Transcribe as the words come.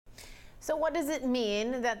So what does it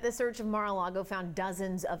mean that the search of Mar-a-Lago found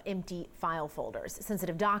dozens of empty file folders,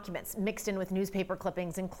 sensitive documents mixed in with newspaper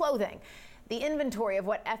clippings and clothing? The inventory of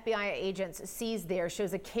what FBI agents seized there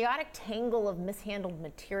shows a chaotic tangle of mishandled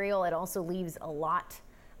material. It also leaves a lot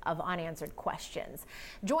of unanswered questions.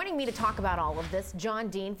 Joining me to talk about all of this, John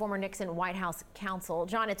Dean, former Nixon White House counsel.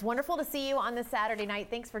 John, it's wonderful to see you on this Saturday night.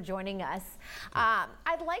 Thanks for joining us.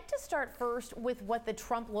 I'd like to start first with what the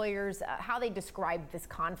Trump lawyers, how they described this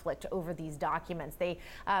conflict over these documents. They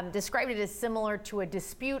described it as similar to a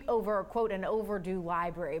dispute over, quote, an overdue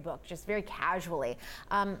library book, just very casually.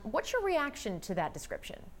 What's your reaction to that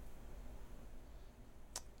description?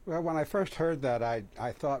 Well, when I first heard that,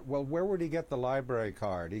 I thought, well, where would he get the library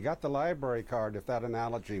card? He got the library card, if that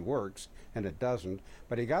analogy works, and it doesn't,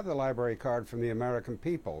 but he got the library card from the American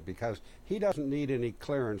people because he doesn't need any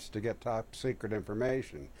clearance to get top secret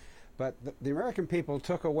information. But the American people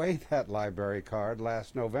took away that library card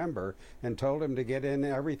last November and told him to get in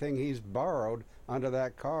everything he's borrowed under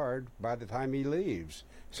that card by the time he leaves.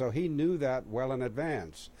 So he knew that well in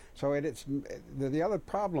advance. So it's the other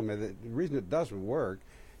problem, the reason it doesn't work,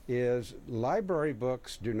 is library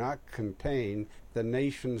books do not contain the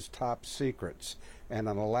nation's top secrets and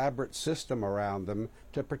an elaborate system around them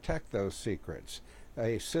to protect those secrets.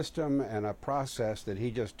 A system and a process that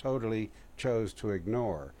he just totally chose to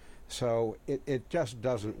ignore. So it just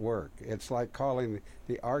doesn't work. It's like calling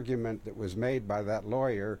the argument that was made by that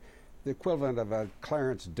lawyer the equivalent of a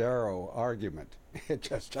Clarence Darrow argument. It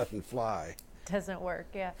just doesn't fly. Doesn't work,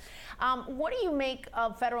 yeah. What do you make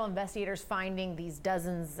of federal investigators finding these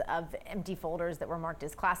dozens of empty folders that were marked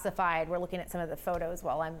as classified? We're looking at some of the photos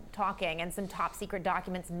while I'm talking, and some top secret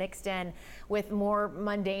documents mixed in with more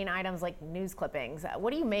mundane items like news clippings.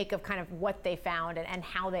 What do you make of kind of what they found and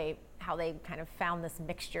how they kind of found this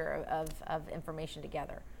mixture of information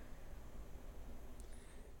together?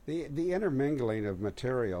 The intermingling of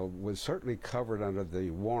material was certainly covered under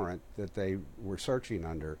the warrant that they were searching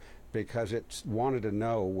under, because it wanted to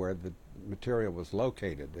know where the material was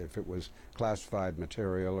located, if it was classified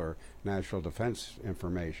material or national defense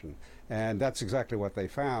information. And that's exactly what they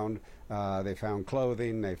found. They found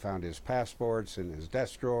clothing, they found his passports in his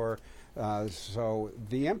desk drawer. So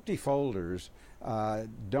the empty folders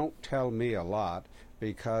don't tell me a lot,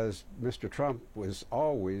 because Mr. Trump was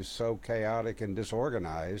always so chaotic and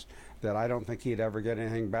disorganized that I don't think he'd ever get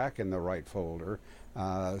anything back in the right folder.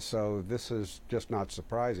 So this is just not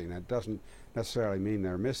surprising. It doesn't necessarily mean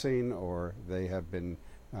they're missing or they have been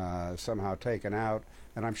somehow taken out.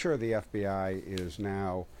 And I'm sure the FBI is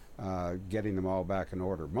now getting them all back in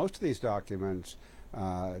order. Most of these documents,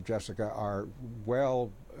 Jessica, are well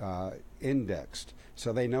indexed,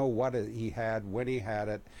 so they know what he had, when he had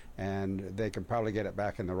it, and they can probably get it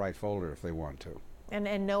back in the right folder if they want to.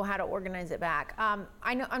 And know how to organize it back.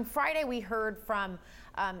 I know on Friday we heard from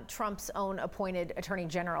Trump's own appointed Attorney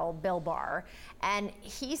General, Bill Barr, and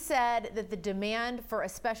he said that the demand for a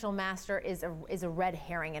special master is a red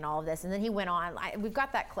herring in all of this. And then he went on. We've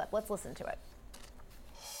got that clip. Let's listen to it.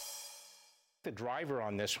 The driver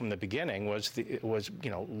on this from the beginning was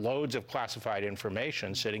loads of classified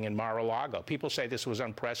information sitting in Mar-a-Lago. People say this was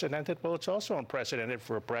unprecedented. Well, it's also unprecedented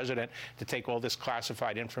for a president to take all this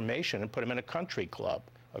classified information and put them in a country club.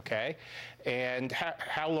 Okay, and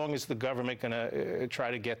how long is the government going to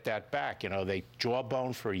try to get that back? You know, they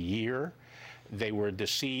jawbone for a year. They were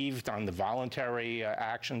deceived on the voluntary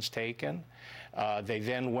actions taken. They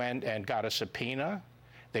then went and got a subpoena.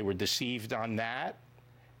 They were deceived on that.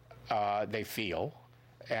 They feel,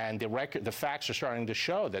 and the facts are starting to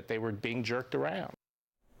show that they were being jerked around.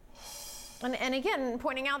 And again,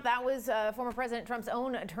 pointing out that was former President Trump's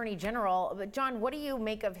own Attorney General. But John, what do you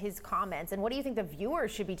make of his comments, and what do you think the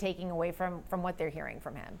viewers should be taking away from what they're hearing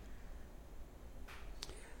from him?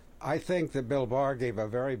 I think that Bill Barr gave a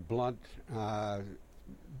very blunt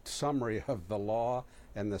summary of the law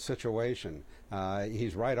and the situation.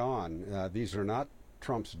 He's right on. These are not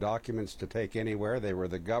Trump's documents to take anywhere. They were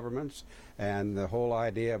the government's, and the whole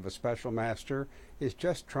idea of a special master is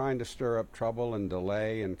just trying to stir up trouble and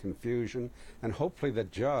delay and confusion. And hopefully the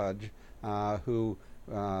judge, who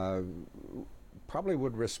probably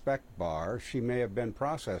would respect Barr, she may have been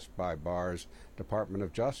processed by Barr's Department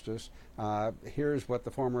of Justice, here's what the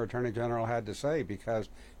former Attorney General had to say, because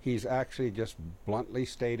he's actually just bluntly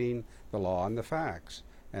stating the law and the facts.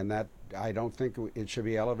 And that, I don't think it should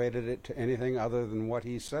be elevated to anything other than what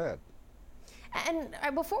he said. And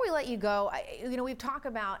before we let you go, we've talked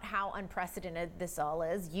about how unprecedented this all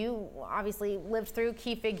is. You obviously lived through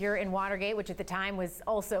key figure in Watergate, which at the time was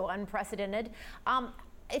also unprecedented.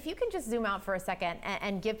 if you can just zoom out for a second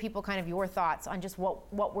and give people kind of your thoughts on just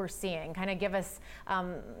what we're seeing, kind of give us,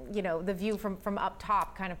 you know, the view from up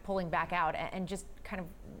top, kind of pulling back out, and just kind of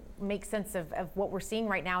make sense of what we're seeing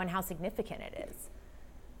right now and how significant it is.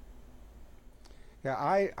 Yeah,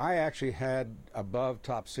 I actually had above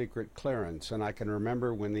top secret clearance, and I can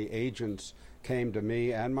remember when the agents came to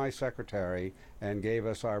me and my secretary and gave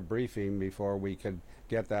us our briefing before we could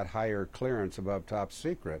get that higher clearance above top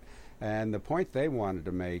secret. And the point they wanted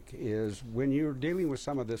to make is when you're dealing with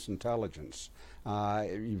some of this intelligence,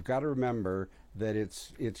 you've got to remember that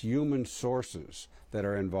it's human sources that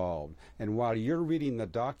are involved. And while you're reading the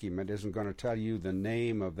document isn't going to tell you the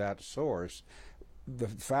name of that source, the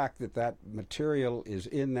fact that that material is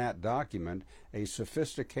in that document, a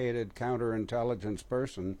sophisticated counterintelligence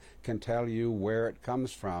person can tell you where it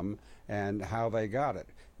comes from and how they got it.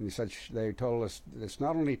 And they told us it's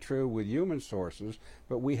not only true with human sources,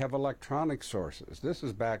 but we have electronic sources. This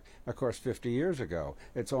is back, of course, 50 years ago.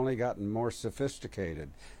 It's only gotten more sophisticated,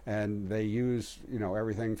 and they use, you know,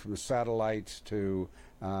 everything from satellites to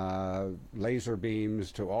laser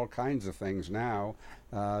beams to all kinds of things now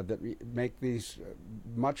that make these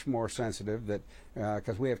much more sensitive, that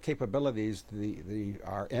because we have capabilities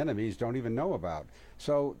our enemies don't even know about.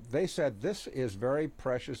 So they said this is very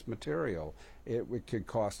precious material. It could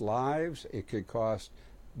cost lives, it could cost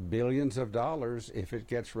billions of dollars if it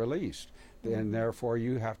gets released. And therefore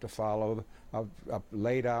you have to follow a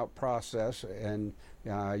laid out process, and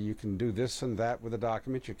you can do this and that with a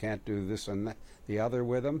document. You can't do this and the other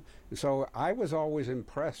with them. So I was always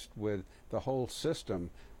impressed with the whole system.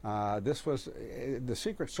 This was the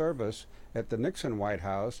Secret Service at the Nixon White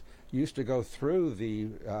House used to go through the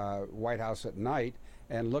White House at night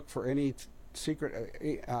and look for any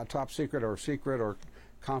secret, top secret or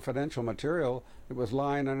confidential material that was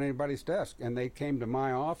lying on anybody's desk. And they came to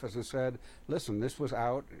my office and said, listen, this was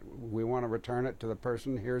out. We want to return it to the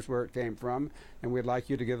person. Here's where it came from, and we'd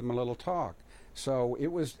like you to give them a little talk. So it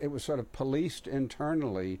was sort of policed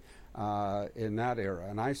internally in that era,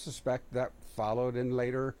 and I suspect that followed in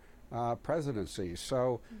later presidencies.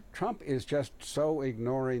 So Trump is just so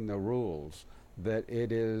ignoring the rules that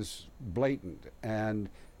it is blatant. And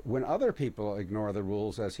when other people ignore the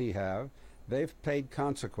rules, as he have, they've paid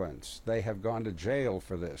consequence. They have gone to jail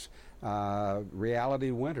for this.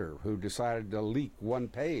 Reality Winter, who decided to leak one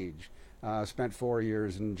page, spent 4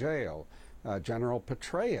 years in jail. General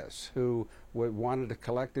Petraeus, who wanted to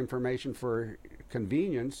collect information for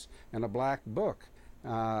convenience in a black book,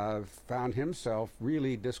 found himself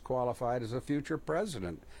really disqualified as a future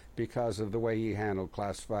president because of the way he handled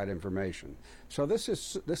classified information. So this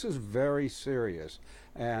is very serious,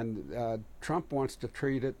 and Trump wants to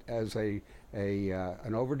treat it as an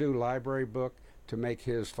overdue library book to make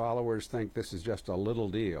his followers think this is just a little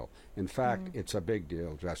deal. In fact, it's a big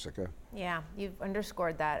deal, Jessica. Yeah, you've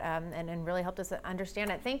underscored that and really helped us understand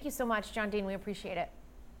it. Thank you so much, John Dean. We appreciate it.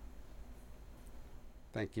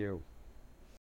 Thank you.